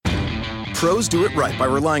Pros do it right by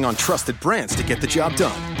relying on trusted brands to get the job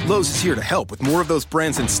done. Lowe's is here to help with more of those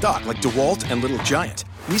brands in stock like DeWalt and Little Giant.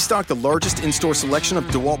 We stock the largest in-store selection of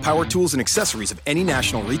DeWalt power tools and accessories of any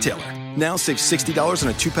national retailer. Now save $60 on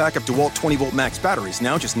a 2-pack of DeWalt 20-volt max batteries,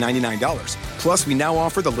 now just $99. Plus, we now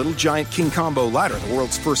offer the Little Giant King Combo ladder, the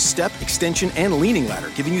world's first step, extension, and leaning ladder,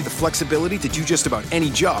 giving you the flexibility to do just about any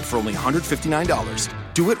job for only $159.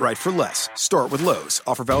 Do it right for less. Start with Lowe's.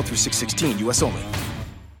 Offer valid through 6/16, U.S. only.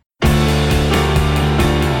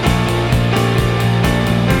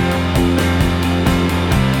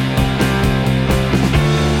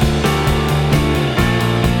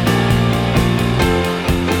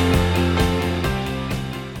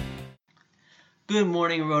 Good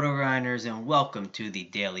morning, Roto Grinders, and welcome to the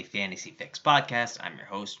Daily Fantasy Fix podcast. I'm your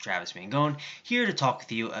host, Travis Mangone, here to talk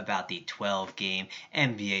with you about the 12-game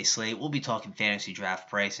NBA slate. We'll be talking fantasy draft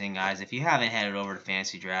pricing, guys. If you haven't headed over to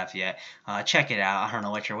Fantasy Draft yet, check it out. I don't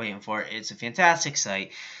know what you're waiting for. It's a fantastic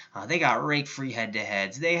site. They got rake-free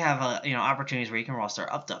head-to-heads. They have opportunities where you can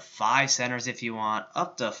roster up to 5 centers if you want,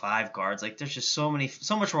 up to 5 guards. Like, there's just so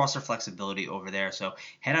much roster flexibility over there. So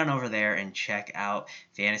head on over there and check out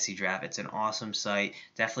Fantasy Draft. It's an awesome site.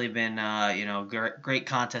 Definitely been great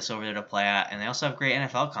contests over there to play at, and they also have great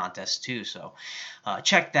NFL contests too. So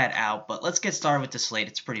check that out. But let's get started with the slate.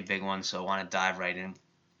 It's a pretty big one, so I want to dive right in.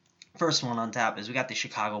 First one on tap is we got the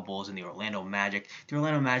Chicago Bulls and the Orlando Magic. The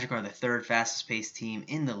Orlando Magic are the third fastest paced team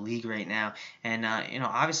in the league right now. And,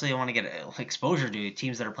 obviously I want to get exposure to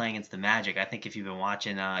teams that are playing against the Magic. I think if you've been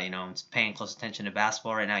watching, paying close attention to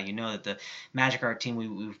basketball right now, you know that the Magic are a team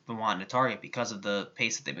we've been wanting to target because of the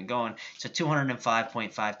pace that they've been going. It's a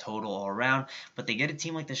 205.5 total all around. But they get a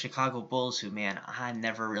team like the Chicago Bulls who, man, I'm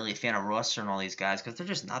never really a fan of rostering all these guys because they're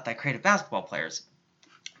just not that great of basketball players.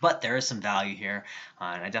 But there is some value here,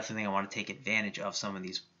 and I definitely think I want to take advantage of some of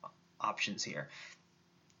these options here.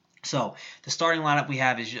 So the starting lineup we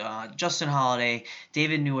have is Justin Holiday,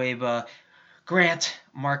 David Nuuhiwa, Grant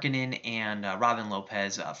Markkanen, and Robin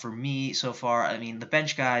Lopez. For me so far, I mean, the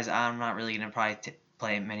bench guys, I'm not really going to probably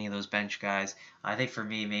play many of those bench guys. I think for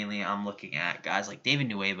me, mainly, I'm looking at guys like David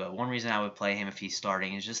Nuuhiwa. One reason I would play him if he's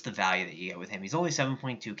starting is just the value that you get with him. He's only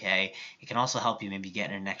 7.2K. It can also help you maybe get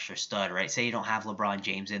an extra stud, right? Say you don't have LeBron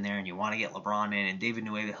James in there and you want to get LeBron in, and David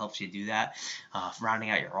Nuuhiwa helps you do that. Rounding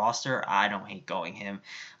out your roster, I don't hate going him.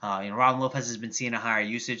 Robin Lopez has been seeing a higher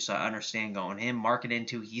usage, so I understand going him. Markkanen,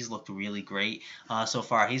 too, he's looked really great so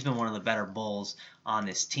far. He's been one of the better Bulls on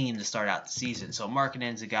this team to start out the season. So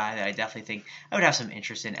Markkanen's a guy that I definitely think I would have some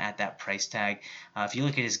interest in at that price tag. If you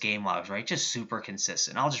look at his game logs, right, just super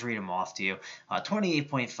consistent. I'll just read them off to you.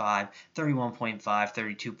 28.5, 31.5,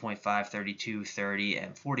 32.5, 32, 30,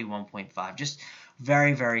 and 41.5. Just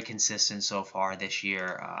very, very consistent so far this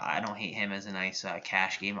year. I don't hate him as a nice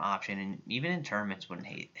cash game option, and even in tournaments wouldn't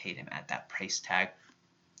hate him at that price tag.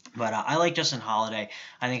 But I like Justin Holiday.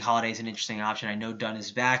 I think Holiday's an interesting option. I know Dunn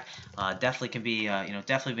is back. Definitely can be,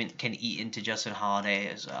 can eat into Justin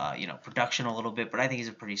Holiday's, production a little bit. But I think he's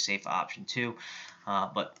a pretty safe option too.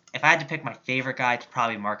 But if I had to pick my favorite guy, it's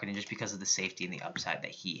probably Markkanen just because of the safety and the upside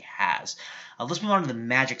that he has. Let's move on to the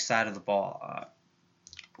Magic side of the ball.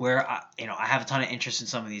 Where I have a ton of interest in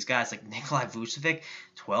some of these guys, like Nikolai Vucevic,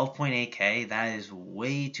 12.8K. That is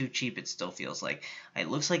way too cheap. It still feels like. It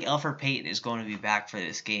looks like Elfrid Payton is going to be back for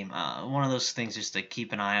this game. One of those things just to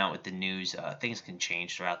keep an eye out with the news. Things can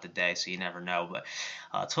change throughout the day, so you never know. But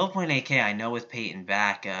 12.8K, I know with Payton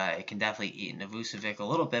back, it can definitely eat into Vucevic a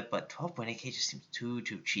little bit, but 12.8K just seems too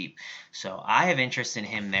cheap. So I have interest in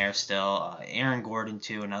him there still. Aaron Gordon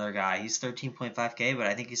too, another guy. He's 13.5K, but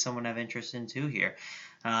I think he's someone I have interest in too here.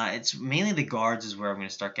 It's mainly the guards is where I'm going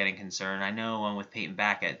to start getting concerned. I know with Peyton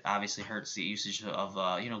back, it obviously hurts the usage of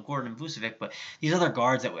Gordon and Vucevic, but these other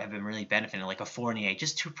guards that have been really benefiting, like a Fournier,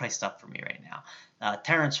 just too priced up for me right now.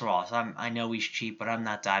 Terrence Ross, I know he's cheap, but I'm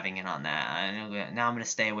not diving in on that. Now I'm going to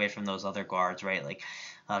stay away from those other guards, right? Like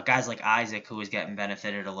guys like Isaac, who is getting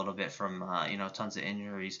benefited a little bit from tons of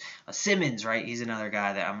injuries. Simmons, right? He's another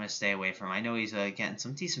guy that I'm going to stay away from. I know he's getting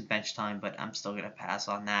some decent bench time, but I'm still going to pass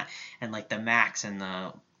on that. And like the Max and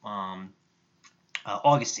the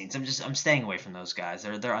Augustines, I'm staying away from those guys.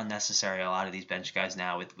 They're unnecessary. A lot of these bench guys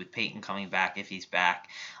now with Peyton coming back if he's back.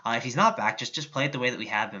 If he's not back, just play it the way that we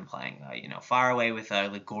have been playing. Far away with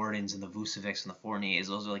the Gordons and the Vucevics and the Fourniers.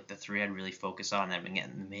 Those are like the three I'd really focus on. They've been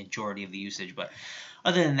getting the majority of the usage, but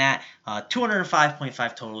other than that,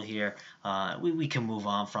 205.5 total here. We can move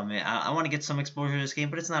on from it. I want to get some exposure to this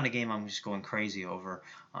game, but it's not a game I'm just going crazy over.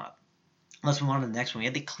 Let's move on to the next one. We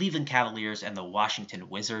had the Cleveland Cavaliers and the Washington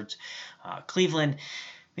Wizards. Cleveland,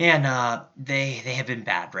 And they have been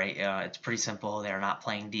bad, right? It's pretty simple. They're not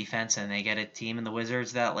playing defense, and they get a team in the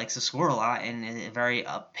Wizards that likes to score a lot in a very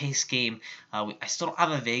up-paced game. I still don't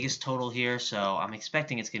have a Vegas total here, so I'm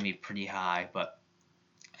expecting it's going to be pretty high. But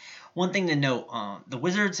one thing to note, the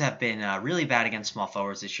Wizards have been really bad against small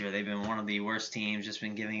forwards this year. They've been one of the worst teams, just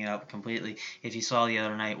been giving it up completely. If you saw the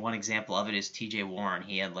other night, one example of it is TJ Warren.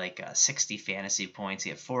 He had like 60 fantasy points. He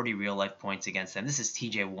had 40 real-life points against them. This is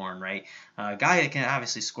TJ Warren, right? A guy that can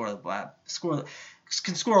obviously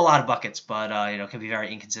can score a lot of buckets, but can be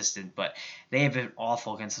very inconsistent. But they have been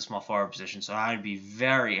awful against the small forward position, so I would be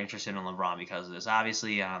very interested in LeBron because of this.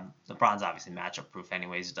 Obviously, LeBron's obviously matchup proof,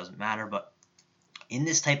 anyways. It doesn't matter, but in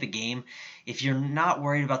this type of game, if you're not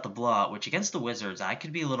worried about the blowout, which against the Wizards, I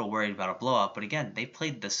could be a little worried about a blowout, but again, they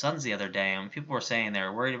played the Suns the other day, and people were saying they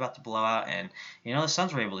were worried about the blowout, and the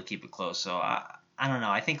Suns were able to keep it close. So I don't know.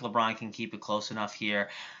 I think LeBron can keep it close enough here.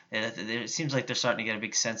 It seems like they're starting to get a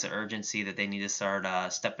big sense of urgency that they need to start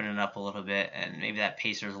stepping it up a little bit, and maybe that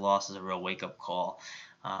Pacers loss is a real wake-up call,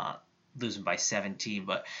 losing by 17.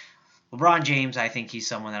 But LeBron James, I think he's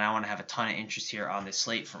someone that I want to have a ton of interest here on this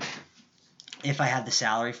slate for me. If I had the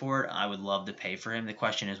salary for it, I would love to pay for him. The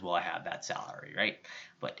question is, will I have that salary, right?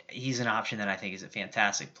 But he's an option that I think is a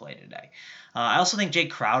fantastic play today. I also think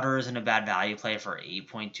Jake Crowder isn't a bad value play for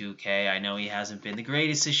 8.2K. I know he hasn't been the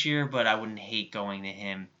greatest this year, but I wouldn't hate going to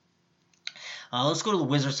him. Let's go to the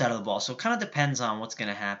Wizards side of the ball. So it kind of depends on what's going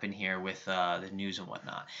to happen here with the news and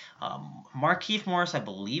whatnot. Markieff Morris, I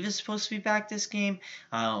believe, is supposed to be back this game.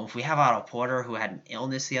 If we have Otto Porter, who had an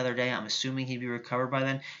illness the other day, I'm assuming he'd be recovered by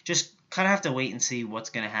then. Just kind of have to wait and see what's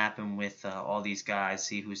going to happen with all these guys,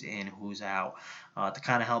 see who's in, who's out, to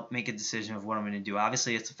kind of help make a decision of what I'm going to do.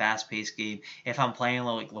 Obviously, it's a fast-paced game. If I'm playing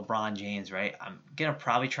like LeBron James, right, I'm going to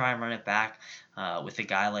probably try and run it back with a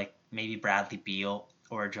guy like maybe Bradley Beal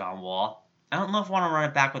or John Wall. I don't know if I want to run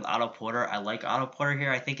it back with Otto Porter. I like Otto Porter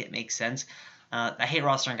here. I think it makes sense. I hate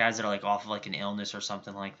rostering guys that are like off of like an illness or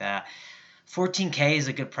something like that. 14K is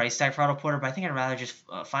a good price tag for Otto Porter, but I think I'd rather just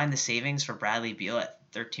find the savings for Bradley Beal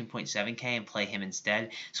at 13.7K and play him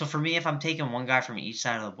instead. So for me, if I'm taking one guy from each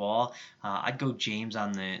side of the ball, I'd go James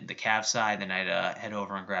on the Cavs side, then I'd head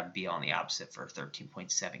over and grab Beal on the opposite for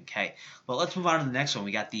 13.7K. But let's move on to the next one.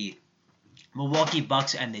 We got the Milwaukee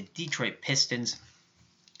Bucks and the Detroit Pistons.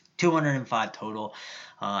 205 total.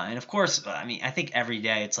 And of course, I think every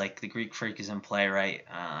day it's like the Greek Freak is in play, right?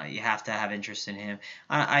 You have to have interest in him.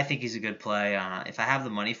 I think he's a good play. If I have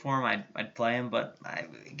the money for him, I'd play him. But I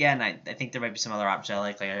think there might be some other options I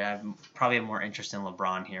like. I probably have more interest in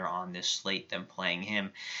LeBron here on this slate than playing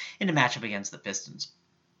him in a matchup against the Pistons.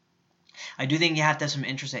 I do think you have to have some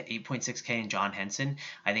interest at 8.6K in John Henson.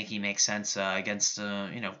 I think he makes sense against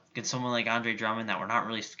someone like Andre Drummond that we're not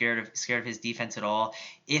really scared of his defense at all.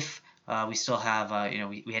 If we still have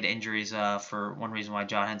we had injuries for one reason why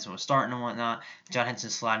John Henson was starting and whatnot. John Henson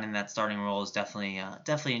sliding in that starting role is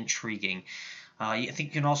definitely intriguing. I think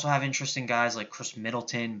you can also have interesting guys like Chris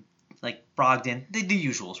Middleton, like Brogdon, the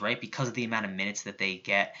usuals, right? Because of the amount of minutes that they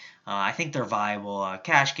get. I think they're viable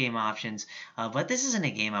cash game options. But this isn't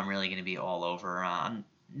a game I'm really going to be all over. I'm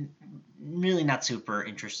really not super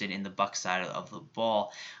interested in the Bucks side of the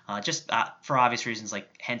ball. Just for obvious reasons, like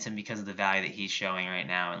Henson because of the value that he's showing right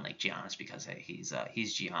now, and like Giannis because he's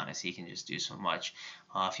Giannis. He can just do so much.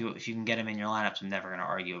 If you can get him in your lineups, I'm never going to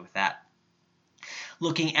argue with that.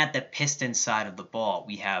 Looking at the Pistons side of the ball,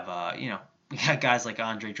 we have we got guys like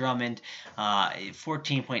Andre Drummond,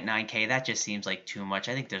 14.9K. That just seems like too much.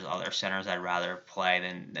 I think there's other centers I'd rather play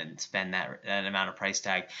than spend that amount of price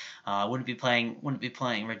tag. Wouldn't be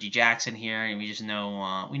playing Reggie Jackson here, and we just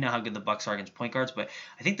know we know how good the Bucks are against point guards. But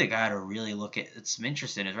I think the guy to really look at some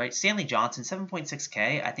interest in is right Stanley Johnson,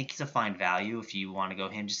 7.6K. I think he's a fine value if you want to go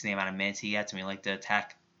him, just the amount of minutes he gets, and we like to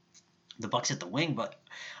attack the Bucks at the wing. But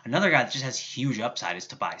another guy that just has huge upside is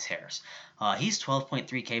Tobias Harris. He's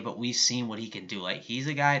 12.3K, but we've seen what he can do. Like, he's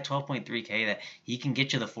a guy at 12.3K that he can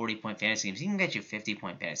get you the 40-point fantasy games. He can get you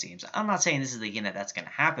 50-point fantasy games. I'm not saying this is the game that's going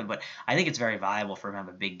to happen, but I think it's very viable for him to have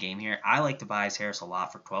a big game here. I like Tobias Harris a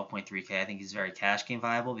lot for 12.3K. I think he's very cash game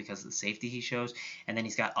viable because of the safety he shows, and then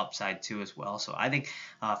he's got upside too as well. So I think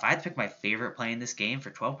if I had to pick my favorite play in this game for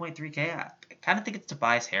 12.3K, I kind of think it's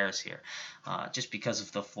Tobias Harris here, just because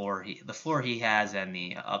of the floor he has and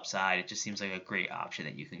the upside. It just seems like a great option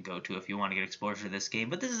that you can go to if you want to get exposure to this game.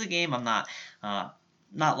 But this is a game I'm not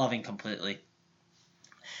loving completely.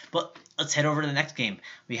 But let's head over to the next game.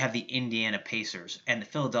 We have the Indiana Pacers and the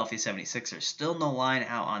Philadelphia 76ers. Still no line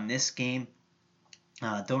out on this game.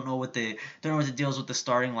 Don't know what the deal is with the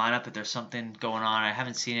starting lineup. If there's something going on, I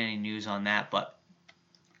haven't seen any news on that. But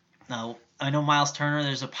Now, I know Miles Turner,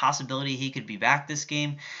 there's a possibility he could be back this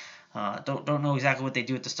game. Don't know exactly what they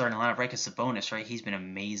do at the starting lineup, right? Because Sabonis, right? He's been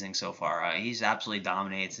amazing so far. He's absolutely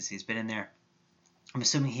dominated since he's been in there. I'm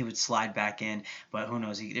assuming he would slide back in, but who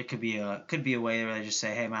knows? There could be a way where they just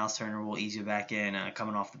say, "Hey, Miles Turner, we'll ease you back in,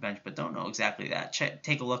 coming off the bench," but don't know exactly that.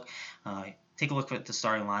 Take a look. Take a look at the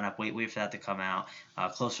starting lineup. Wait for that to come out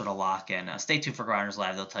closer to lock, and stay tuned for Grinders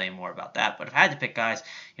Live. They'll tell you more about that. But if I had to pick guys,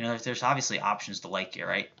 there's obviously options to like here,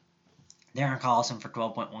 right? Darren Collison for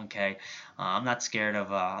 12.1K. I'm not scared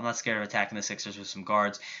of attacking the Sixers with some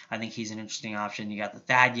guards. I think he's an interesting option. You got the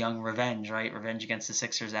Thad Young revenge, right? Revenge against the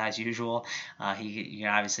Sixers as usual. You can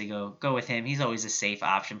obviously go with him. He's always a safe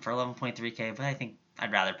option for 11.3K, but I think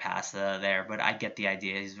I'd rather pass there. But I get the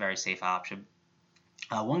idea. He's a very safe option.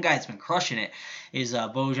 One guy that's been crushing it is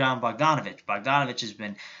Bojan Bogdanovic. Bogdanovic has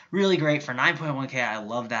been really great for 9.1K. I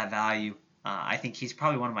love that value. I think he's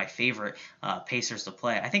probably one of my favorite Pacers to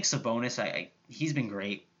play. I think Sabonis, he's been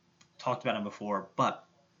great. Talked about him before, but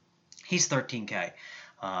he's 13K.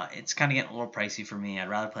 It's kind of getting a little pricey for me. I'd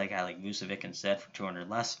rather play a guy like Vucevic instead for 200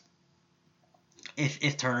 less.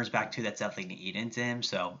 If Turner's back too, that's definitely going to eat into him.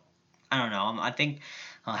 So I don't know. I think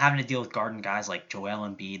having to deal with guarding guys like Joel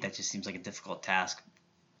Embiid, that just seems like a difficult task.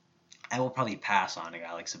 I will probably pass on a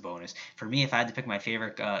guy like Sabonis. For me, if I had to pick my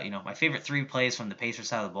favorite, my favorite three plays from the Pacers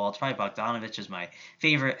side of the ball, it's probably Bogdanovic is my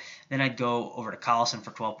favorite. Then I'd go over to Collison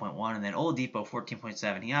for 12.1, and then Oladipo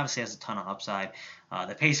 14.7. He obviously has a ton of upside.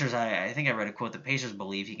 The Pacers, I think I read a quote. The Pacers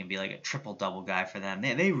believe he can be like a triple-double guy for them.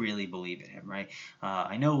 They really believe in him, right?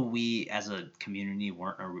 I know we as a community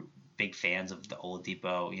weren't big fans of the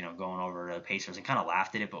Oladipo, going over to the Pacers and kind of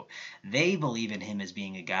laughed at it, but they believe in him as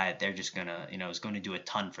being a guy that they're just gonna, is going to do a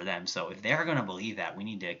ton for them. So if they're going to believe that, we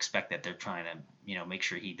need to expect that they're trying to, make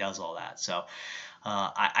sure he does all that. So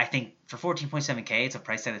I think for 14.7K, it's a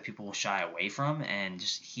price tag that people will shy away from, and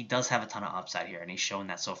just he does have a ton of upside here, and he's shown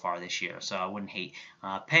that so far this year. So I wouldn't hate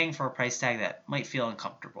paying for a price tag that might feel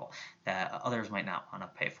uncomfortable, that others might not want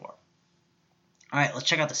to pay for. All right, let's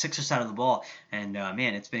check out the Sixers side of the ball. And,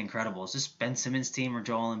 man, it's been incredible. Is this Ben Simmons' team or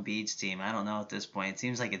Joel Embiid's team? I don't know at this point. It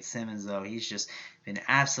seems like it's Simmons, though. He's just been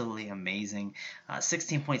absolutely amazing.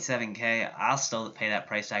 16.7K. I'll still pay that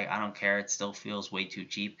price tag. I don't care. It still feels way too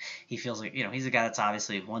cheap. He feels like, he's a guy that's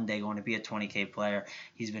obviously one day going to be a 20K player.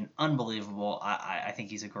 He's been unbelievable. I think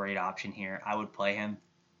he's a great option here. I would play him.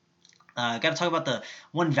 Got to talk about the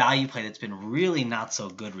one value play that's been really not so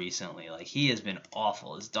good recently. Like, he has been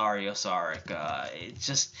awful. Is Dario Saric. It's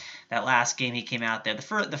just that last game he came out there.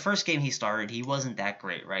 The first game he started, he wasn't that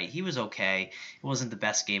great, right? He was okay. It wasn't the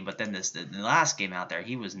best game, but then the last game out there,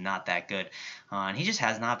 he was not that good. And he just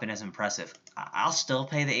has not been as impressive. I'll still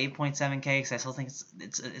pay the 8.7K because I still think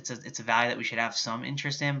it's a value that we should have some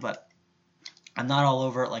interest in, but I'm not all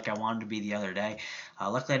over it like I wanted to be the other day.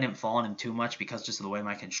 Luckily, I didn't fall on him too much because just of the way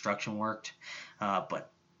my construction worked. But,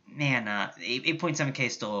 man, 8.7K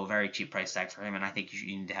is still a very cheap price tag for him, and I think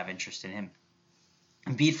you need to have interest in him.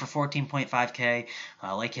 Embiid for 14.5K,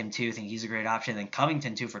 like him too. I think he's a great option. Then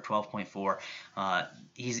Covington too for 12.4. I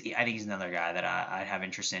think he's another guy that I'd have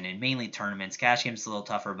interest in mainly tournaments. Cash games is a little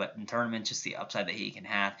tougher, but in tournaments, just the upside that he can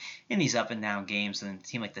have in these up and down games. And a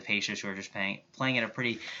team like the Pacers, who are just playing at a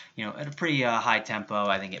pretty, high tempo,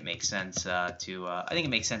 I think it makes sense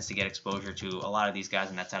to get exposure to a lot of these guys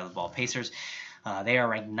on that side of the ball. Pacers. They are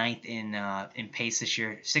ranked 9th in pace this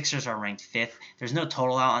year. Sixers are ranked 5th. There's no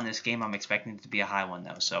total out on this game. I'm expecting it to be a high one,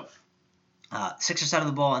 though. So, Sixers side of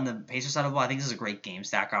the ball and the Pacers side of the ball, I think this is a great game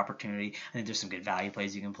stack opportunity. I think there's some good value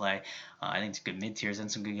plays you can play. I think it's good mid-tiers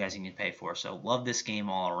and some good guys you can pay for. So, love this game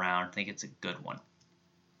all around. I think it's a good one.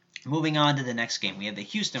 Moving on to the next game, we have the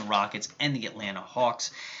Houston Rockets and the Atlanta Hawks.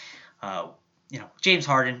 James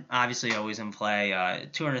Harden, obviously always in play,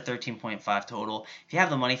 213.5 total. If you have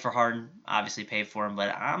the money for Harden, obviously pay for him,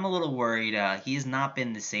 but I'm a little worried. He has not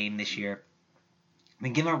been the same this year.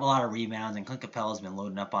 Been giving up a lot of rebounds, and Clint Capella has been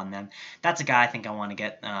loading up on them. That's a guy I think I want to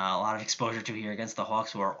get a lot of exposure to here against the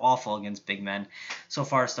Hawks, who are awful against big men. So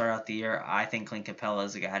far to start out the year, I think Clint Capella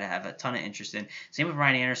is a guy to have a ton of interest in. Same with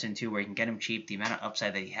Ryan Anderson, too, where you can get him cheap. The amount of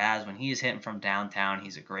upside that he has, when he is hitting from downtown,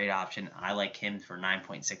 he's a great option. I like him for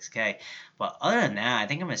 9.6K. But other than that, I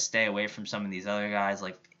think I'm going to stay away from some of these other guys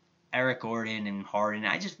like Eric Gordon and Harden.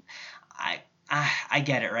 I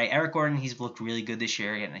get it, right? Eric Gordon, he's looked really good this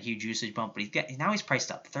year, getting a huge usage bump, but now he's priced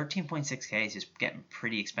up. 13.6K is just getting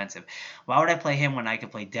pretty expensive. Why would I play him when I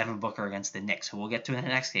could play Devin Booker against the Knicks, who we'll get to in the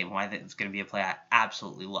next game, who I think is going to be a play I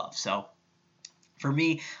absolutely love. So, for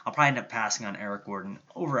me, I'll probably end up passing on Eric Gordon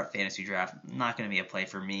over at Fantasy Draft. Not going to be a play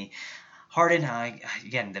for me. Harden,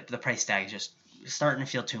 again, the price tag is just starting to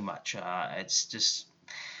feel too much. It's just...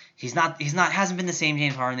 hasn't been the same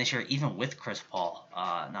James Harden this year, even with Chris Paul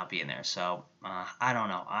not being there. So I don't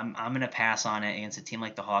know. I'm gonna pass on it against a team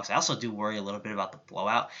like the Hawks. I also do worry a little bit about the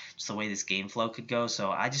blowout, just the way this game flow could go.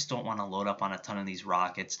 So I just don't want to load up on a ton of these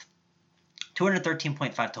Rockets.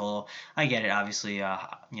 213.5 total. I get it. Obviously,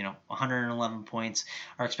 111 points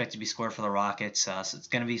are expected to be scored for the Rockets, so it's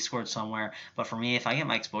going to be scored somewhere. But for me, if I get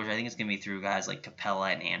my exposure, I think it's going to be through guys like Capella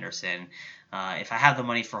and Anderson. If I have the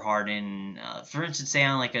money for Harden, for instance, say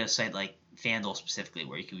on like a site like FanDuel specifically,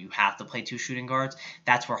 where you have to play two shooting guards,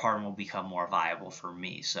 that's where Harden will become more viable for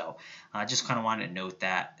me. So I just kind of wanted to note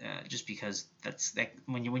that, just because that's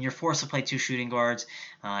when you're forced to play two shooting guards,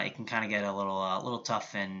 it can kind of get a little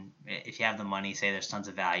tough. And if you have the money, say there's tons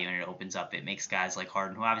of value and it opens up, it makes guys like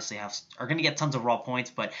Harden, who obviously are going to get tons of raw points,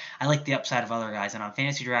 but I like the upside of other guys. And on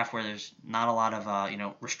fantasy draft, where there's not a lot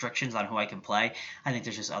of restrictions on who I can play, I think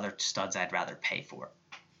there's just other studs I'd rather pay for.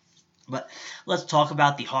 But let's talk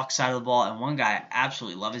about the Hawks side of the ball, and one guy I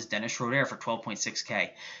absolutely love is Dennis Schroeder for 12.6K.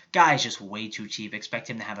 Guy is just way too cheap. Expect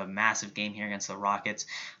him to have a massive game here against the Rockets.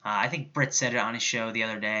 I think Britt said it on his show the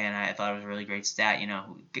other day, and I thought it was a really great stat.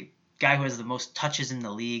 Guy who has the most touches in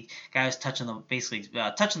the league, guy who's touching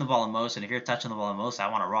the ball the most, and if you're touching the ball the most, I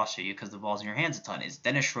want to roster you because the ball's in your hands a ton, is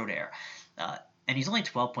Dennis Schroeder. And he's only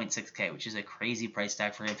 12.6K, which is a crazy price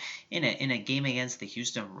tag for him in a game against the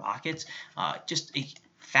Houston Rockets. Just a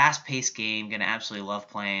fast-paced game. Gonna absolutely love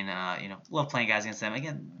playing. Love playing guys against them.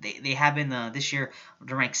 Again, they have been this year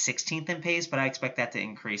to rank 16th in pace, but I expect that to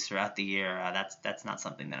increase throughout the year. That's not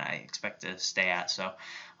something that I expect to stay at. So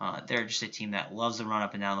they're just a team that loves to run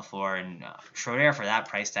up and down the floor. And Schroeder for that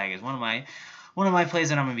price tag is one of my plays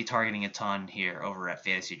that I'm gonna be targeting a ton here over at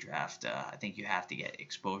Fantasy Draft. I think you have to get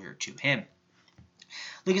exposure to him.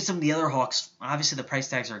 Look at some of the other Hawks. Obviously, the price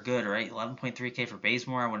tags are good, right? 11.3K for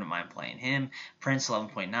Bazemore. I wouldn't mind playing him. Prince,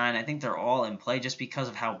 11.9. I think they're all in play just because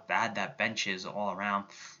of how bad that bench is all around.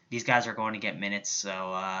 These guys are going to get minutes. So,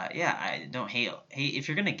 I don't hate. Hey, if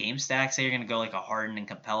you're going to game stack, say you're going to go like a Harden and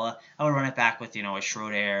Capella, I would run it back with, a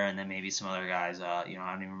Schroeder and then maybe some other guys. I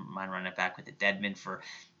don't even mind running it back with a Deadman for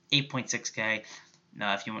 8.6K.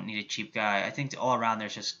 If you need a cheap guy. I think all around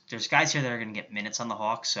there's guys here that are going to get minutes on the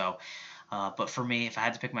Hawks. So, but for me, if I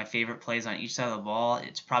had to pick my favorite plays on each side of the ball,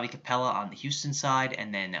 it's probably Capella on the Houston side,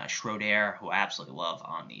 and then Schroeder, who I absolutely love,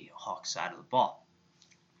 on the Hawks side of the ball.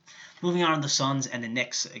 Moving on to the Suns and the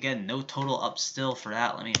Knicks. Again, no total up still for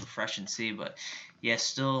that. Let me refresh and see. But, yeah,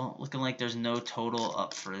 still looking like there's no total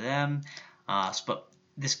up for them. But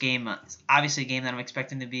this game is obviously a game that I'm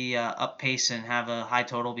expecting to be up pace and have a high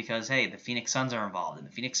total because, hey, the Phoenix Suns are involved. And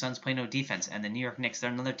the Phoenix Suns play no defense. And the New York Knicks, they're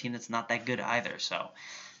another team that's not that good either. So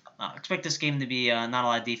expect this game to be not a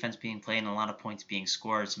lot of defense being played and a lot of points being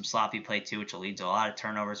scored. Some sloppy play, too, which will lead to a lot of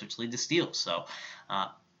turnovers, which lead to steals. So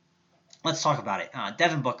let's talk about it.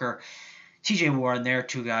 Devin Booker, TJ Warren, there are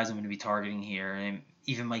two guys I'm going to be targeting here. And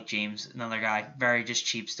even Mike James, another guy, very just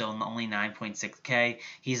cheap still, only 9.6K.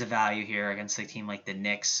 He's a value here against a team like the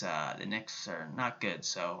Knicks. The Knicks are not good,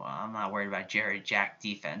 so I'm not worried about Jerry Jack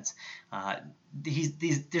defense.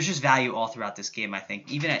 There's just value all throughout this game, I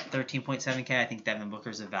think. Even at 13.7K, I think Devin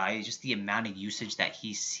Booker's a value. Just the amount of usage that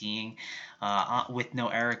he's seeing with no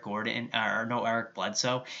Eric Gordon or no Eric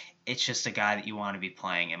Bledsoe, it's just a guy that you want to be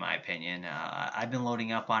playing, in my opinion. I've been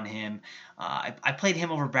loading up on him. I played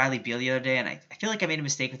him over Bradley Beal the other day, and I feel like I made a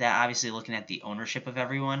mistake with that. Obviously, looking at the ownership of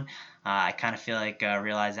everyone, I kind of feel like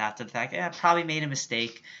realized after the fact, I probably made a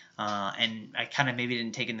mistake. And I kind of maybe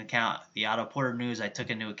didn't take into account the Otto Porter news. I took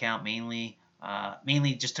into account mainly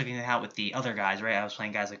just took into account with the other guys, right? I was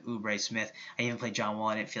playing guys like Oubre, Smith. I even played John Wall.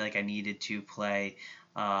 I didn't feel like I needed to play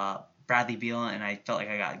Bradley Beal, and I felt like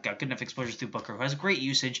I got good enough exposure through Booker, who has great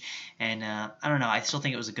usage. And I don't know, I still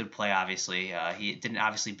think it was a good play, obviously.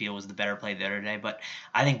 Beal was the better play the other day, but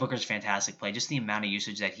I think Booker's a fantastic play. Just the amount of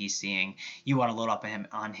usage that he's seeing, you want to load up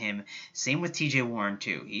on him. Same with TJ Warren,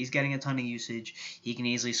 too. He's getting a ton of usage. He can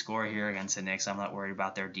easily score here against the Knicks. I'm not worried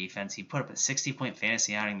about their defense. He put up a 60-point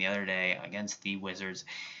fantasy outing the other day against the Wizards.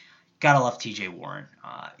 Gotta love TJ Warren.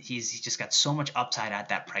 He's just got so much upside at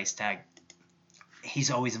that price tag.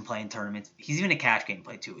 He's always in play in tournaments. He's even a cash game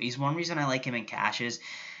play, too. He's one reason I like him in cashes.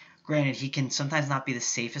 Granted, he can sometimes not be the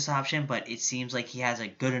safest option, but it seems like he has a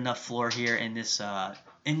good enough floor here in this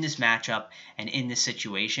matchup and in this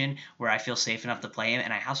situation where I feel safe enough to play him,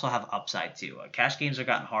 and I also have upside too. Cash games have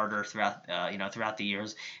gotten harder throughout the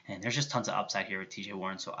years, and there's just tons of upside here with TJ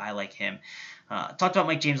Warren, so I like him. Talked about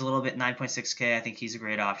Mike James a little bit, 9.6K. I think he's a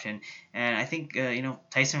great option, and I think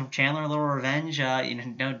Tyson Chandler, a little revenge.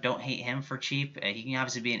 Don't hate him for cheap. He can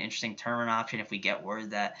obviously be an interesting tournament option if we get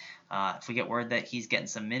word that If we get word that he's getting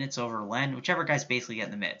some minutes over Len, whichever guy's basically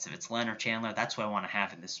getting the minutes, if it's Len or Chandler, that's who I want to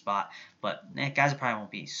have in this spot. But guys I probably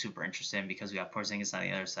won't be super interested in because we got Porzingis on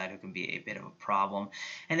the other side who can be a bit of a problem.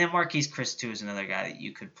 And then Marquise Chris, too, is another guy that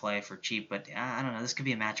you could play for cheap. But I don't know. This could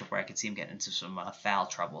be a matchup where I could see him getting into some foul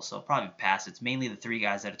trouble. So probably pass. It's mainly the three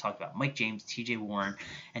guys that I talked about. Mike James, TJ Warren,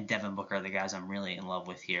 and Devin Booker are the guys I'm really in love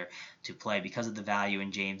with here to play because of the value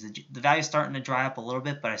in James. The value is starting to dry up a little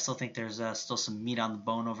bit, but I still think there's still some meat on the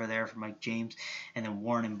bone over there for Mike James. And then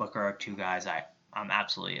Warren and Booker are two guys I'm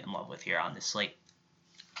absolutely in love with here on this slate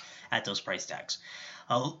at those price tags.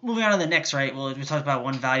 Moving on to the Knicks, right? Well, we talked about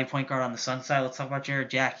one value point guard on the Sun side. Let's talk about Jared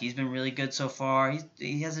Jack. He's been really good so far.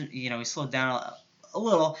 He hasn't, he's slowed down a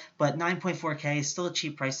little, but 9.4K is still a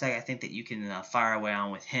cheap price tag. I think that you can fire away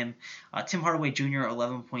on with him. Tim Hardaway Jr.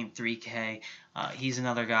 11.3K. He's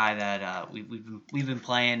another guy that we've been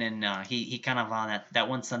playing, and he kind of on that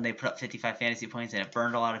one Sunday put up 55 fantasy points, and it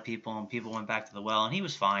burned a lot of people, and people went back to the well, and he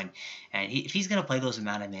was fine. And if he's gonna play those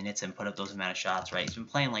amount of minutes and put up those amount of shots, right? He's been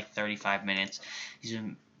playing like 35 minutes. He's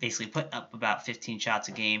been basically putting up about 15 shots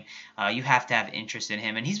a game. You have to have interest in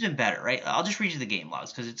him, and he's been better, right? I'll just read you the game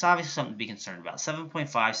logs because it's obviously something to be concerned about. 7.5,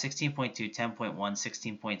 16.2, 10.1,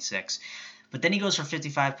 16.6. But then he goes for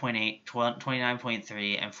 55.8,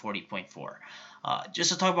 29.3, and 40.4.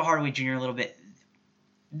 Just to talk about Hardaway Jr. a little bit,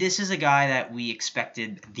 this is a guy that we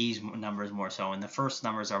expected these numbers more so, and the first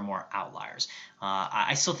numbers are more outliers.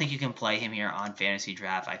 I still think you can play him here on fantasy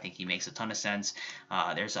draft. I think he makes a ton of sense.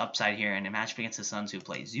 There's upside here in a matchup against the Suns who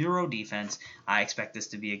play zero defense. I expect this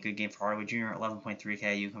to be a good game for Hardaway Jr.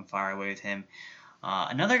 11.3K. You can fire away with him.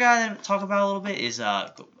 Another guy that I'll talk about a little bit is,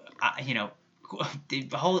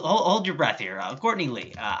 hold your breath here. Courtney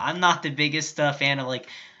Lee. I'm not the biggest fan of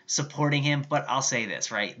supporting him, but I'll say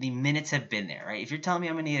this, right? The minutes have been there, right? If you're telling me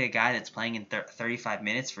I'm going to get a guy that's playing in 35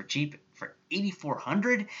 minutes for cheap for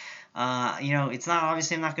 8,400, it's not,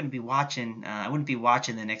 obviously I'm not going to be watching. I wouldn't be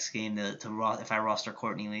watching the next game if I roster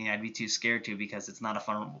Courtney Lee. I'd be too scared to because it's not a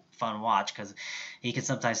fun watch because he can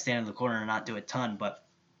sometimes stand in the corner and not do a ton. But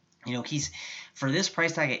he's for this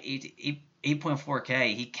price tag at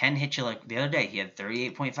 8.4K, he can hit you. Like the other day, he had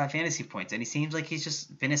 38.5 fantasy points, and he seems like he's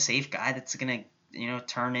just been a safe guy that's going to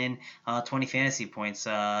turn in 20 fantasy points,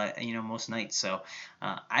 most nights. So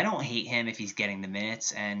I don't hate him if he's getting the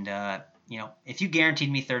minutes. And, if you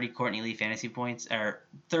guaranteed me 30 Courtney Lee fantasy points or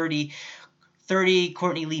 30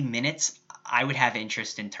 Courtney Lee minutes, I would have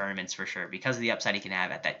interest in tournaments for sure because of the upside he can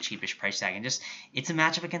have at that cheapish price tag. And just it's a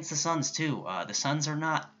matchup against the Suns too. The Suns are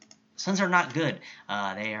not good.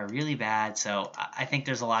 They are really bad. So I think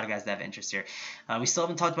there's a lot of guys that have interest here. We still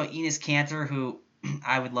haven't talked about Enes Kanter, who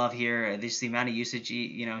I would love here. Just the amount of usage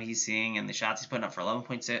he's seeing and the shots he's putting up for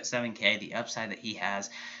 11.7K, the upside that he has.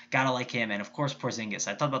 Gotta like him. And of course Porzingis.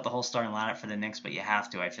 I talked about the whole starting lineup for the Knicks, but you have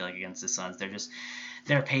to, I feel like, against the Suns.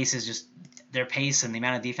 Their pace and the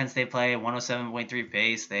amount of defense they play, 107.3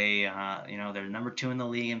 pace. They're number 2 in the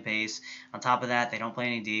league in pace. On top of that, they don't play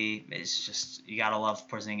any D. It's just, you gotta love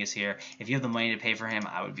Porzingis here. If you have the money to pay for him,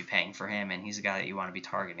 I would be paying for him, and he's a guy that you want to be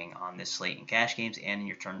targeting on this slate in cash games and in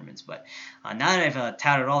your tournaments. But now that I've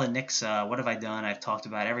touted all the Knicks, what have I done? I've talked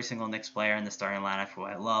about every single Knicks player in the starting lineup who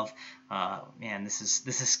I love. This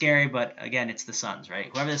is scary, but again, it's the Suns, right?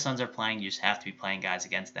 Whoever the Suns are playing, you just have to be playing guys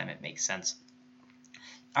against them. It makes sense.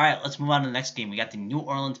 All right, let's move on to the next game. We got the New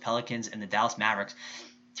Orleans Pelicans and the Dallas Mavericks,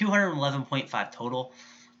 211.5 total.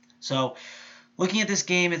 So, looking at this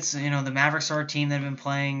game, it's the Mavericks are a team that have been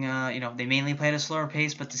playing. They mainly play at a slower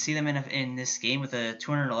pace, but to see them in this game with a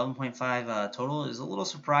 211.5 total is a little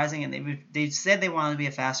surprising. And they said they wanted to be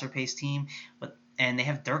a faster paced team, and they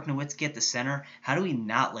have Dirk Nowitzki at the center. How do we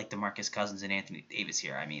not like DeMarcus Cousins and Anthony Davis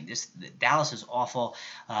here? I mean, Dallas is awful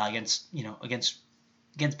against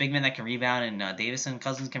big men that can rebound, and Davis and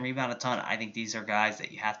Cousins can rebound a ton. I think these are guys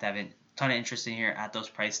that you have to have a ton of interest in here at those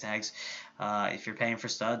price tags. If you're paying for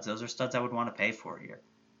studs, those are studs I would want to pay for here.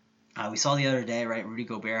 We saw the other day, right? Rudy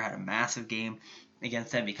Gobert had a massive game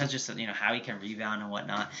against them because just how he can rebound and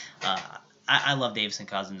whatnot. I love Davis and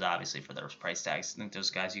Cousins, obviously, for those price tags. I think those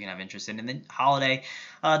guys you can have interest in. And then Holiday,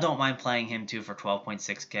 don't mind playing him, too, for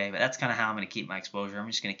 12.6K. But that's kind of how I'm going to keep my exposure. I'm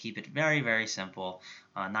just going to keep it very, very simple.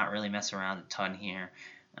 Not really mess around a ton here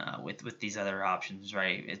with these other options,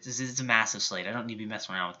 right? It's a massive slate. I don't need to be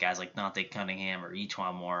messing around with guys like Dante Cunningham or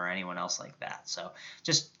Etuan Moore or anyone else like that. So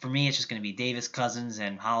just for me, it's just going to be Davis, Cousins,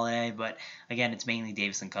 and Holiday. But, again, it's mainly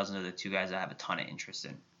Davis and Cousins are the two guys I have a ton of interest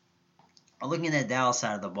in. Looking at the Dallas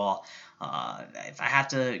side of the ball, if I have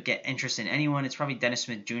to get interest in anyone, it's probably Dennis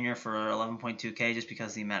Smith Jr. for 11.2K just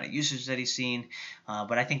because of the amount of usage that he's seen.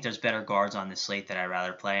 But I think there's better guards on this slate that I'd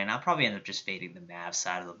rather play, and I'll probably end up just fading the Mavs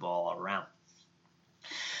side of the ball all around.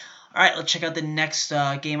 All right, let's check out the next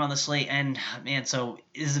game on the slate. And man, so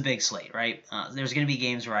this is a big slate, right? There's going to be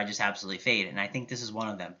games where I just absolutely fade, and I think this is one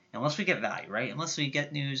of them. Unless we get value, right? Unless we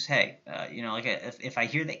get news, hey, like if I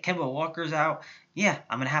hear that Kemba Walker's out, yeah,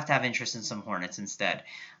 I'm going to have interest in some Hornets instead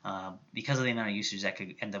because of the amount of usage that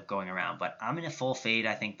could end up going around. But I'm in a full fade.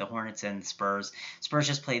 I think the Hornets and the Spurs. Spurs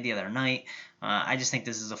just played the other night. I just think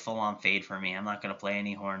this is a full-on fade for me. I'm not going to play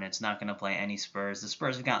any Hornets, not going to play any Spurs. The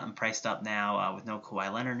Spurs have gotten priced up now with no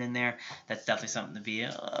Kawhi Leonard in there. That's definitely something to be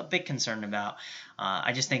a bit concerned about.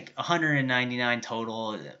 I just think 199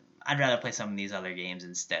 total. I'd rather play some of these other games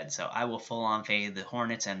instead. So I will full-on fade the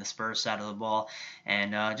Hornets and the Spurs side of the ball,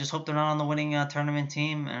 and just hope they're not on the winning tournament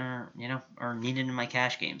team, or needed in my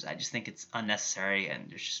cash games. I just think it's unnecessary, and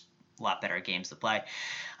there's just a lot better games to play.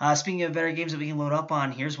 Speaking of better games that we can load up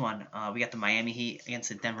on, here's one. We got the Miami Heat against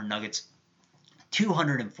the Denver Nuggets,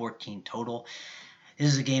 214 total.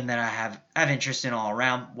 This is a game that I have interest in all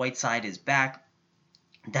around. Whiteside is back.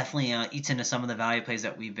 Definitely eats into some of the value plays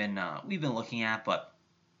that we've been looking at, but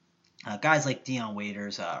guys like Dion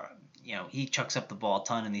Waiters, he chucks up the ball a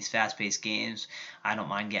ton in these fast-paced games. I don't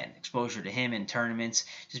mind getting exposure to him in tournaments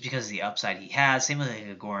just because of the upside he has. Same with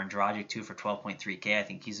like Goran Dragic, too, for 12.3K. I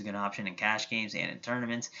think he's a good option in cash games and in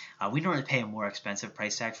tournaments. We don't really pay a more expensive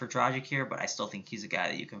price tag for Dragic here, but I still think he's a guy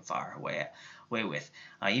that you can fire away with.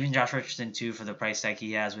 Even Josh Richardson, too, for the price tag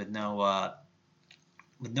he has with no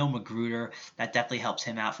Magruder, that definitely helps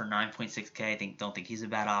him out for 9.6K. Don't think he's a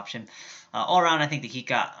bad option. All around, I think the Heat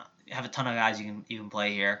have a ton of guys you can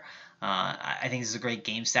play here. I think this is a great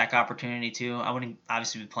game stack opportunity too. I wouldn't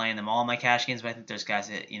obviously be playing them all in my cash games, but I think there's guys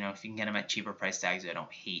that if you can get them at cheaper price tags, I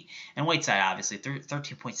don't hate. And Whiteside, obviously,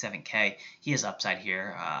 13.7K, he has upside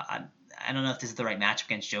here. I don't know if this is the right matchup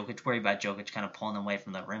against Jokic. Worry about Jokic kind of pulling away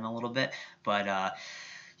from the rim a little bit, but.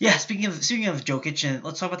 Yeah, speaking of Jokic, and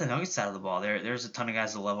let's talk about the Nuggets side of the ball. There's a ton of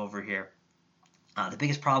guys to love over here. The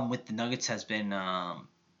biggest problem with the Nuggets has been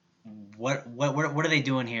what are they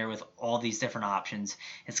doing here with all these different options?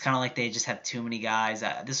 It's kind of like they just have too many guys.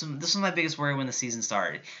 This was my biggest worry when the season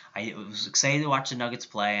started. I was excited to watch the Nuggets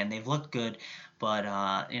play, and they've looked good. But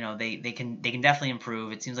they can definitely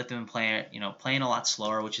improve. It seems like they've been playing a lot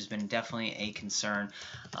slower, which has been definitely a concern.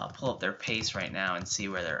 Pull up their pace right now and see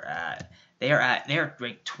where they're at. They are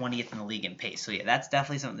ranked 20th in the league in pace. So yeah, that's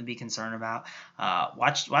definitely something to be concerned about.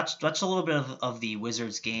 Watched a little bit of the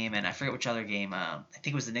Wizards game, and I forget which other game. I think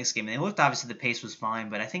it was the Knicks game. And they looked, obviously the pace was fine,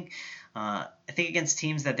 but I think against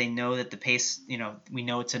teams that they know that the pace, we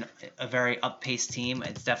know it's a very up-paced team.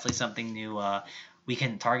 It's definitely something new. We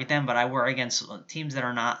can target them, but I worry against teams that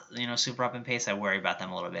are not, super up in pace. I worry about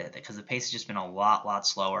them a little bit because the pace has just been a lot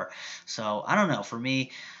slower. So I don't know. For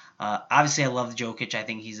me, obviously I love Jokic. I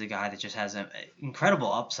think he's a guy that just has an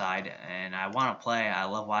incredible upside, and I want to play. I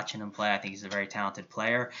love watching him play. I think he's a very talented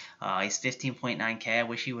player. He's 15.9K. I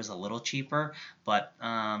wish he was a little cheaper, but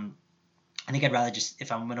I think I'd rather just,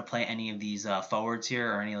 if I'm going to play any of these forwards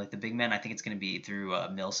here or any like the big men, I think it's going to be through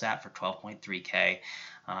Millsap for 12.3K.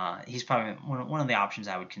 He's probably one of the options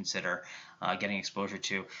I would consider getting exposure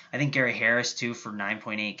to. I think Gary Harris, too, for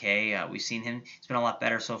 9.8K. We've seen him. He's been a lot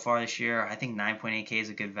better so far this year. I think 9.8K is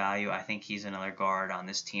a good value. I think he's another guard on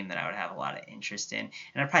this team that I would have a lot of interest in.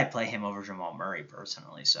 And I'd probably play him over Jamal Murray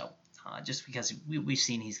personally. So just because we've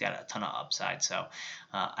seen he's got a ton of upside. So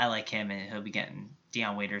I like him, and he'll be getting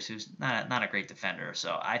Dion Waiters, who's not a great defender.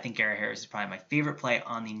 So I think Gary Harris is probably my favorite play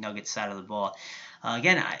on the Nuggets side of the ball.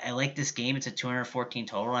 Again, I like this game. It's a 214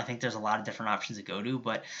 total. I think there's a lot of different options to go to,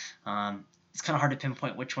 but it's kind of hard to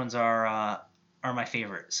pinpoint which ones are my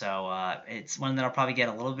favorite. So it's one that I'll probably get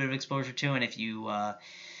a little bit of exposure to. And if you, I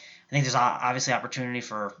think there's obviously opportunity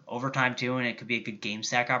for overtime too, and it could be a good game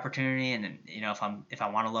stack opportunity. And if I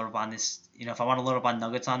want to load up on this, if I want to load up on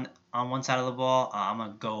Nuggets on one side of the ball, I'm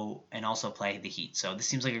gonna go and also play the Heat. So this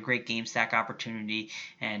seems like a great game stack opportunity.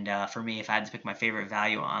 And for me, if I had to pick my favorite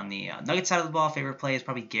value on the Nuggets side of the ball, favorite play is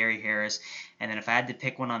probably Gary Harris. And then if I had to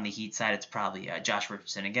pick one on the Heat side, it's probably Josh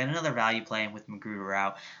Richardson. Again, another value play with Magruder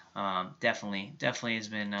out. Definitely has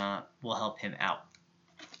been will help him out.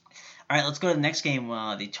 All right, let's go to the next game,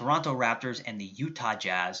 the Toronto Raptors and the Utah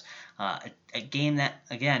Jazz. A game that,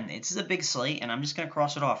 again, it's a big slate, and I'm just going to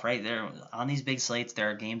cross it off, right? On these big slates, there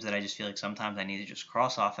are games that I just feel like sometimes I need to just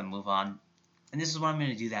cross off and move on. And this is what I'm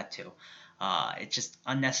going to do that too. It's just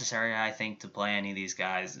unnecessary, I think, to play any of these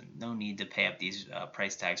guys. No need to pay up these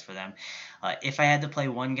price tags for them. If I had to play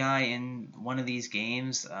one guy in one of these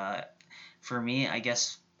games, for me, I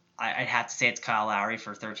guess I'd have to say it's Kyle Lowry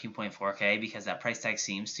for 13.4K because that price tag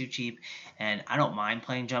seems too cheap. And I don't mind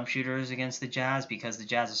playing jump shooters against the Jazz because the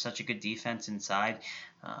Jazz are such a good defense inside.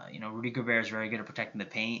 Rudy Gobert is very good at protecting the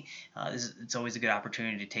paint. It's always a good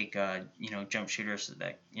opportunity to take jump shooters so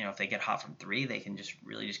that if they get hot from three, they can just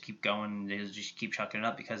really just keep going. They just keep chucking it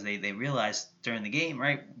up because they realize during the game,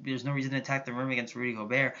 right? There's no reason to attack the rim against Rudy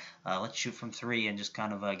Gobert. Let's shoot from three and just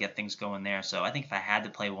kind of get things going there. So I think if I had to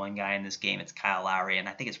play one guy in this game, it's Kyle Lowry, and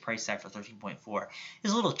I think his price tag for 13.4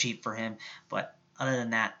 is a little cheap for him, but other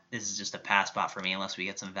than that, this is just a pass spot for me unless we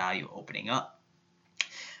get some value opening up.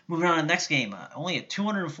 Moving on to the next game, only a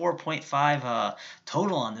 204.5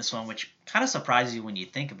 total on this one, which kind of surprises you when you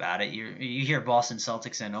think about it. You hear Boston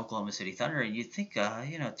Celtics and Oklahoma City Thunder, and you think,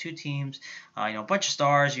 two teams, a bunch of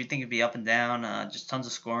stars. You'd think it'd be up and down, just tons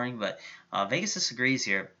of scoring, but Vegas disagrees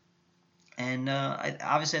here. And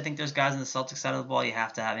obviously, I think there's guys on the Celtics side of the ball you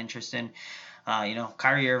have to have interest in.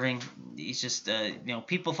 Kyrie Irving, he's just,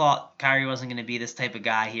 people thought Kyrie wasn't going to be this type of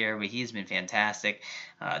guy here, but he's been fantastic.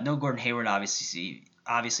 No Gordon Hayward,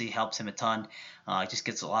 obviously helps him a ton. Just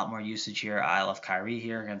gets a lot more usage here. I love Kyrie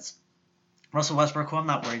here against Russell Westbrook, who I'm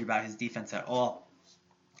not worried about his defense at all.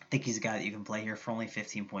 I think he's a guy that you can play here for only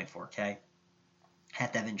 15.4K.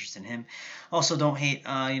 Have to have interest in him. Also, don't hate,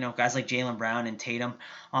 guys like Jaylen Brown and Tatum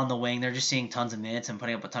on the wing. They're just seeing tons of minutes and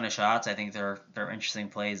putting up a ton of shots. I think they're interesting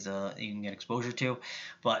plays you can get exposure to.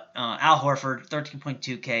 But Al Horford,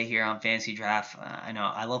 13.2K here on Fantasy Draft. I know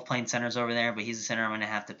I love playing centers over there, but he's a center I'm going to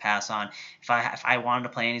have to pass on. If I wanted to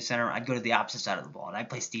play any center, I'd go to the opposite side of the ball, and I'd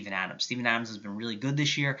play Steven Adams. Steven Adams has been really good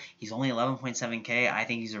this year. He's only 11.7K. I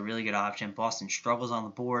think he's a really good option. Boston struggles on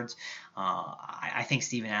the boards. I think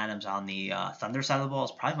Steven Adams on the Thunder side of the ball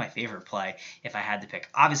is probably my favorite play if I had to pick.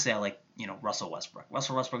 Obviously, I like Russell Westbrook.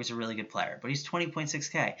 Russell Westbrook is a really good player, but he's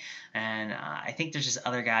 20.6K. And I think there's just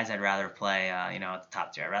other guys I'd rather play, at the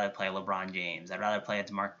top tier. I'd rather play LeBron James. I'd rather play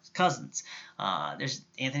DeMarcus Cousins. There's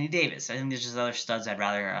Anthony Davis. I think there's just other studs I'd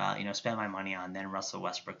rather, spend my money on than Russell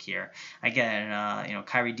Westbrook here. Again,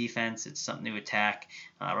 Kyrie defense, it's something to attack.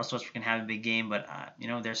 Russell Westbrook can have a big game, but,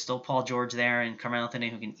 there's still Paul George there and Carmelo Anthony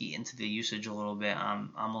who can eat into the usage a little bit.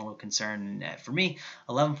 I'm a little concerned. And for me,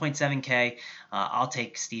 11.7K, I'll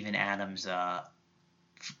take Steven Adams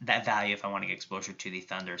that value if I want to get exposure to the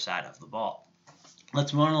Thunder side of the ball.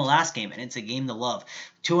 Let's move on to the last game, and it's a game to love.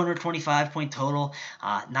 225-point total.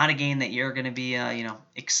 Not a game that you're going to be,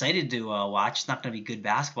 excited to watch. It's not going to be good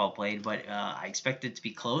basketball played, but I expect it to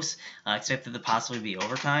be close. I expect it to possibly be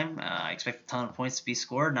overtime. I expect a ton of points to be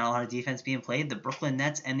scored. Not a lot of defense being played. The Brooklyn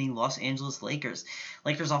Nets and the Los Angeles Lakers.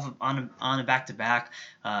 Lakers on a back-to-back,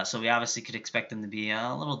 so we obviously could expect them to be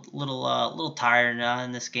a little tired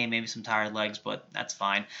in this game. Maybe some tired legs, but that's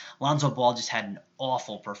fine. Lonzo Ball just had an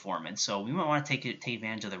awful performance, so we might want to take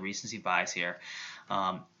advantage of the recency bias here.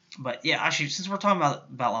 But yeah, actually, since we're talking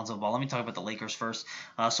about Lonzo Ball, let me talk about the Lakers first.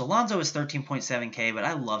 So Lonzo is 13.7K, but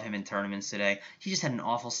I love him in tournaments today. He just had an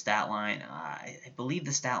awful stat line. I believe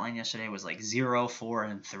the stat line yesterday was like 0, 4,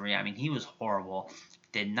 and 3. I mean, he was horrible.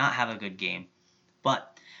 Did not have a good game. But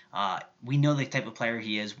we know the type of player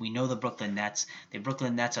he is. We know the Brooklyn Nets. The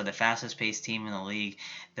Brooklyn Nets are the fastest-paced team in the league.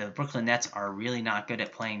 The Brooklyn Nets are really not good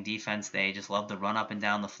at playing defense. They just love to run up and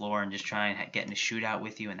down the floor and just try and get in a shootout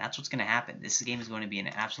with you, and that's what's going to happen. This game is going to be an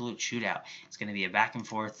absolute shootout. It's going to be a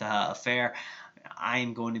back-and-forth affair. I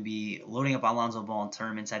am going to be loading up Lonzo Ball in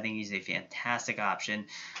tournaments. I think he's a fantastic option.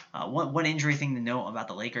 One injury thing to note about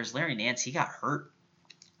the Lakers, Larry Nance, he got hurt.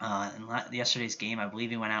 In yesterday's game, I believe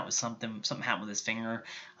he went out with something happened with his finger.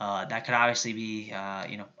 That could obviously be,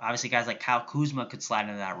 obviously guys like Kyle Kuzma could slide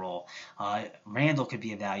into that role. Randall could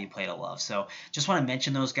be a value play to love. So just want to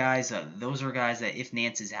mention those guys. Those are guys that if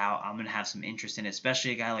Nance is out, I'm going to have some interest in,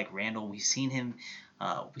 especially a guy like Randall. We've seen him.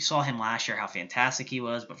 We saw him last year, how fantastic he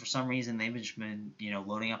was, but for some reason they've just been,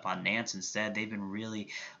 loading up on Nance instead. They've been really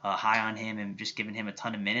high on him and just giving him a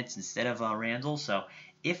ton of minutes instead of Randall. So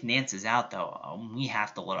if Nance is out, though, we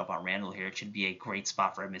have to load up on Randall here. It should be a great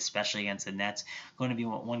spot for him, especially against the Nets. Going to be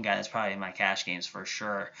one guy that's probably in my cash games for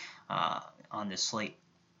sure on this slate.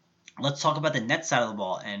 Let's talk about the Nets side of the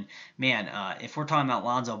ball. And, man, if we're talking about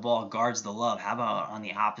Lonzo Ball guards the love, how about on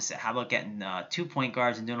the opposite? How about getting 2-point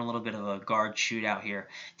guards and doing a little bit of a guard shootout here?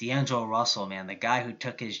 D'Angelo Russell, man, the guy who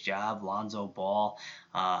took his job, Lonzo Ball.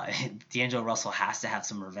 D'Angelo Russell has to have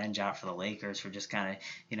some revenge out for the Lakers for just kind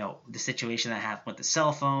of, the situation that happened with the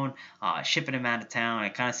cell phone, shipping him out of town.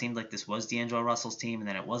 It kind of seemed like this was D'Angelo Russell's team, and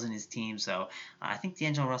then it wasn't his team. So I think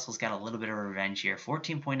D'Angelo Russell's got a little bit of revenge here.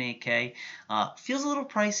 14.8K. Feels a little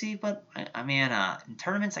pricey, but I mean, in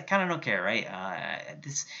tournaments, I kind of don't care, right?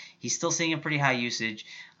 He's still seeing a pretty high usage.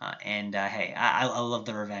 Hey, I love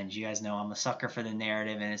the revenge. You guys know I'm a sucker for the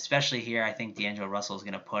narrative, and especially here, I think D'Angelo Russell is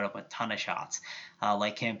going to put up a ton of shots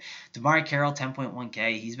like him. DeMarre Carroll,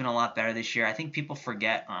 10.1K. He's been a lot better this year. I think people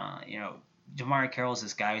forget, DeMarre Carroll is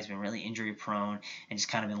this guy who's been really injury prone and just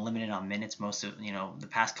kind of been limited on minutes most of the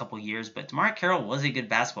past couple years. But DeMarre Carroll was a good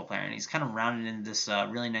basketball player, and he's kind of rounded into this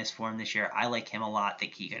really nice form this year. I like him a lot.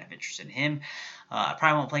 Think he could have interest in him. I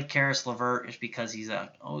probably won't play Karis LeVert just because he's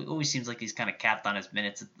always seems like he's kind of capped on his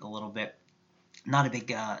minutes a little bit. Not a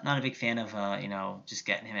big fan of just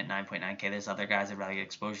getting him at 9.9K. There's other guys I'd rather get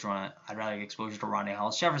exposure on. I'd rather get exposure to Rondae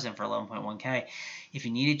Hollis-Jefferson for 11.1K. If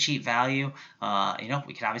you needed cheap value,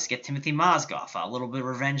 we could obviously get Timothy Mozgov. A little bit of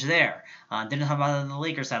revenge there. Didn't talk about the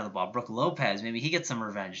Lakers side of the ball. Brook Lopez, maybe he gets some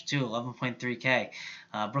revenge too. 11.3K.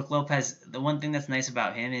 Brook Lopez. The one thing that's nice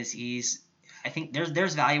about him is I think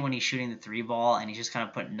there's value when he's shooting the three ball and he's just kind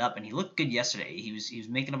of putting it up, and he looked good yesterday. He was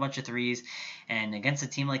making a bunch of threes, and against a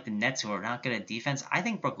team like the Nets who are not good at defense, I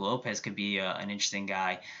think Brook Lopez could be an interesting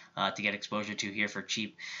guy to get exposure to here for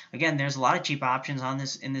cheap. Again, there's a lot of cheap options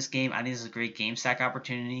in this game. I think this is a great game stack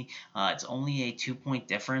opportunity. It's only a 2-point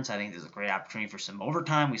difference. I think there's a great opportunity for some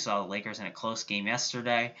overtime. We saw the Lakers in a close game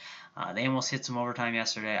yesterday. They almost hit some overtime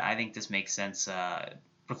yesterday. I think this makes sense.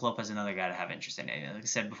 Brook Lopez is another guy to have interest in. Like I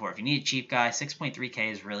said before, if you need a cheap guy,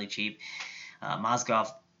 6.3K is really cheap. Mozgov,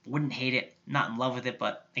 wouldn't hate it, not in love with it,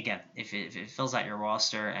 but again, if it fills out your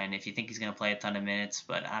roster and if you think he's going to play a ton of minutes,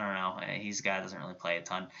 but I don't know, he's a guy that doesn't really play a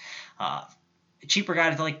ton. A cheaper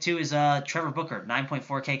guy to like too is Trevor Booker,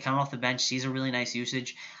 9.4K coming off the bench, sees a really nice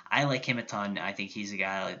usage. I like him a ton. I think he's a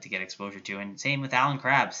guy I like to get exposure to, and same with Allen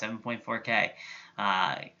Crabbe, 7.4K.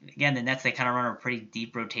 Again, the Nets, they kind of run a pretty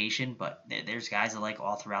deep rotation, but there's guys that like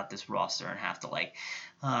all throughout this roster and have to like.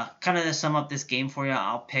 Kind of to sum up this game for you,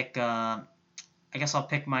 I'll pick my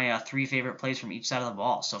three favorite plays from each side of the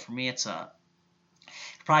ball. So for me, it's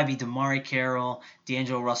probably be DeMarre Carroll,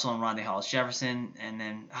 D'Angelo Russell, and Rondae Hollis-Jefferson, and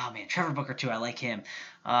then Trevor Booker too. I like him.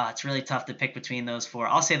 It's really tough to pick between those four.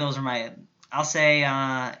 I'll say those are my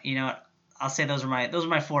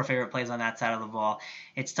four favorite plays on that side of the ball.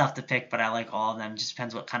 It's tough to pick, but I like all of them. It just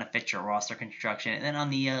depends what kind of fits your roster construction. And then on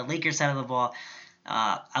the Lakers side of the ball,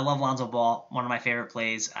 I love Lonzo Ball, one of my favorite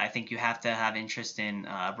plays. I think you have to have interest in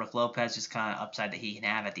Brook Lopez, just kind of upside that he can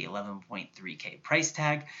have at the 11.3K price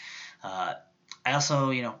tag. I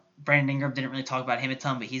also, Brandon Ingram, didn't really talk about him a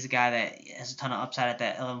ton, but he's a guy that has a ton of upside at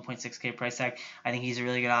that 11.6K price tag. I think he's a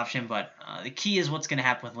really good option, but the key is what's going to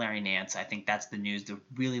happen with Larry Nance. I think that's the news to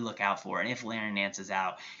really look out for. And if Larry Nance is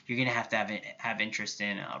out, you're going to have interest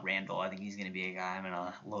in Randall. I think he's going to be a guy I'm going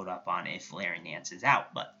to load up on if Larry Nance is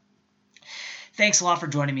out. But thanks a lot for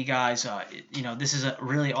joining me, guys. This is a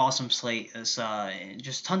really awesome slate. It's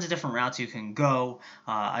just tons of different routes you can go.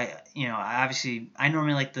 I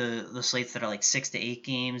normally like the slates that are like 6 to 8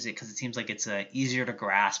 games because it seems like it's easier to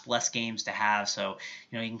grasp, less games to have. So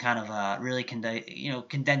you can kind of really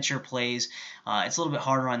condense your plays. It's a little bit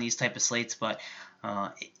harder on these type of slates, but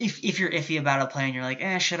if you're iffy about a play and you're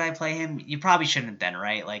like, should I play him? You probably shouldn't then,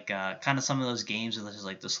 right? Like kind of some of those games, which is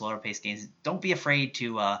like the slower paced games. Don't be afraid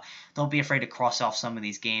to cross off some of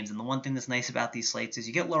these games. And the one thing that's nice about these slates is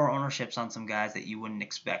you get lower ownerships on some guys that you wouldn't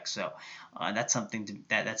expect. So that's something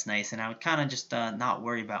that's nice. And I would kind of just not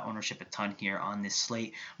worry about ownership a ton here on this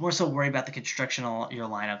slate. More so worry about the construction of your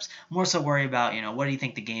lineups. More so worry about what do you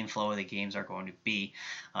think the game flow of the games are going to be.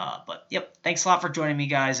 But yep, thanks a lot for joining me,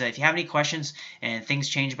 guys. If you have any questions and things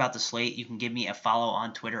change about the slate, you can give me a follow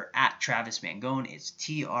on Twitter at Travis Mangone. It's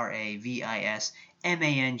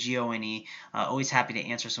TravisMangone. Always happy to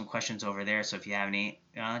answer some questions over there. So if you have any,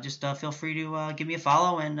 just feel free to give me a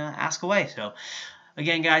follow and ask away. So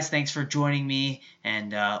again, guys, thanks for joining me,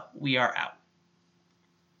 and we are out.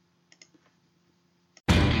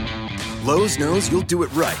 Lowe's knows you'll do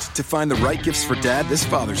it right to find the right gifts for Dad this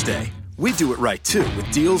Father's Day. We do it right, too,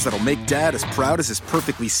 with deals that'll make Dad as proud as his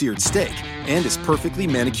perfectly seared steak and his perfectly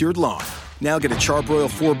manicured lawn. Now get a Charbroil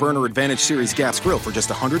 4-burner Advantage Series gas grill for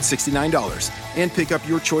just $169 and pick up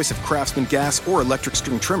your choice of Craftsman gas or electric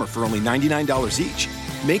string trimmer for only $99 each.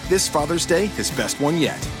 Make this Father's Day his best one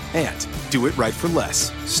yet. And do it right for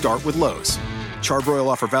less. Start with Lowe's. Charbroil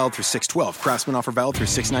offer valid through 6/12. Craftsman offer valid through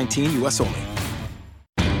 6/19, U.S. only.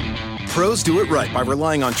 Pros do it right by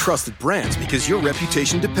relying on trusted brands because your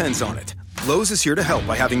reputation depends on it. Lowe's is here to help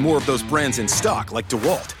by having more of those brands in stock, like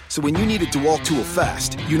DeWalt. So when you need a DeWalt tool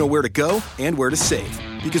fast, you know where to go and where to save.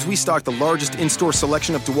 Because we stock the largest in-store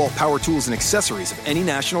selection of DeWalt power tools and accessories of any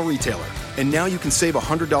national retailer. And now you can save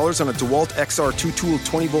 $100 on a DeWalt XR 2-tool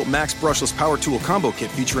 20-volt max brushless power tool combo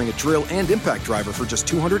kit featuring a drill and impact driver for just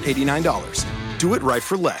 $289. Do it right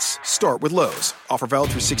for less. Start with Lowe's. Offer valid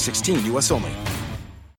through 6/16, U.S. only.